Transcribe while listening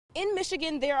In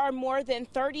Michigan, there are more than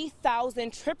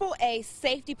 30,000 AAA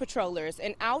safety patrollers,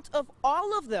 and out of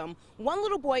all of them, one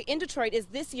little boy in Detroit is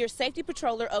this year's Safety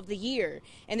Patroller of the Year.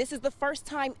 And this is the first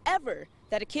time ever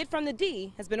that a kid from the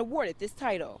D has been awarded this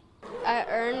title. I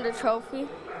earned a trophy.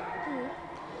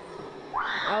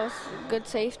 I was good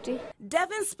safety.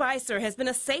 Devin Spicer has been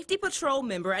a safety patrol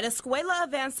member at Escuela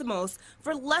Avancemos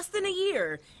for less than a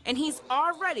year, and he's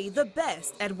already the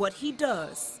best at what he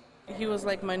does. He was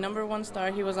like my #1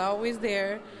 star. He was always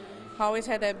there, always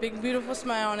had that big, beautiful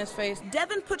smile on his face.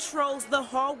 Devin patrols the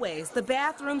hallways, the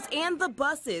bathrooms, and the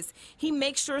buses. He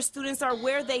makes sure students are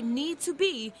where they need to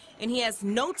be, and he has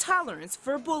no tolerance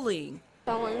for bullying.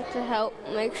 I want to help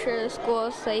make sure the school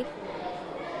is safe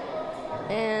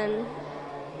and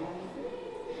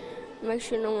make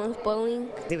sure no one's bullying.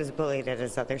 He was bullied at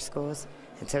his other schools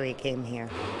until he came here.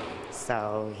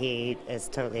 So he is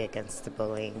totally against the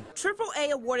bullying.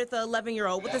 AAA awarded the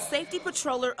 11-year-old with the Safety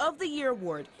Patroller of the Year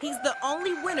award. He's the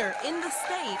only winner in the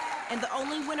state and the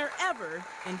only winner ever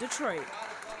in Detroit.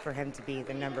 For him to be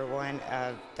the #1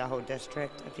 of the whole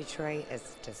district of Detroit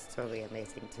is just totally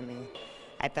amazing to me.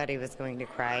 I thought he was going to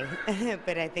cry,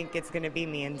 but I think it's going to be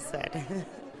me instead.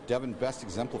 Devin best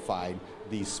exemplified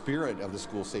the spirit of the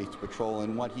school safety patrol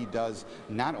and what he does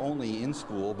not only in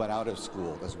school but out of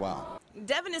school as well.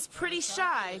 Devin is pretty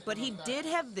shy, but he did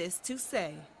have this to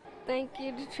say. Thank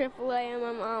you to AAA and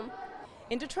my mom.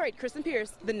 In Detroit, Kristen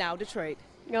Pierce, The Now Detroit.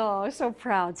 Oh, so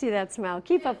proud. See that smile.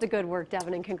 Keep up the good work,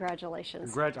 Devin, and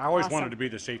congratulations. I always wanted to be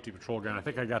the safety patrol guy, and I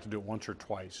think I got to do it once or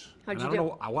twice. How'd you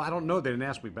do? I don't know. They didn't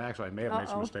ask me back, so I may have made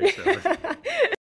some mistakes there.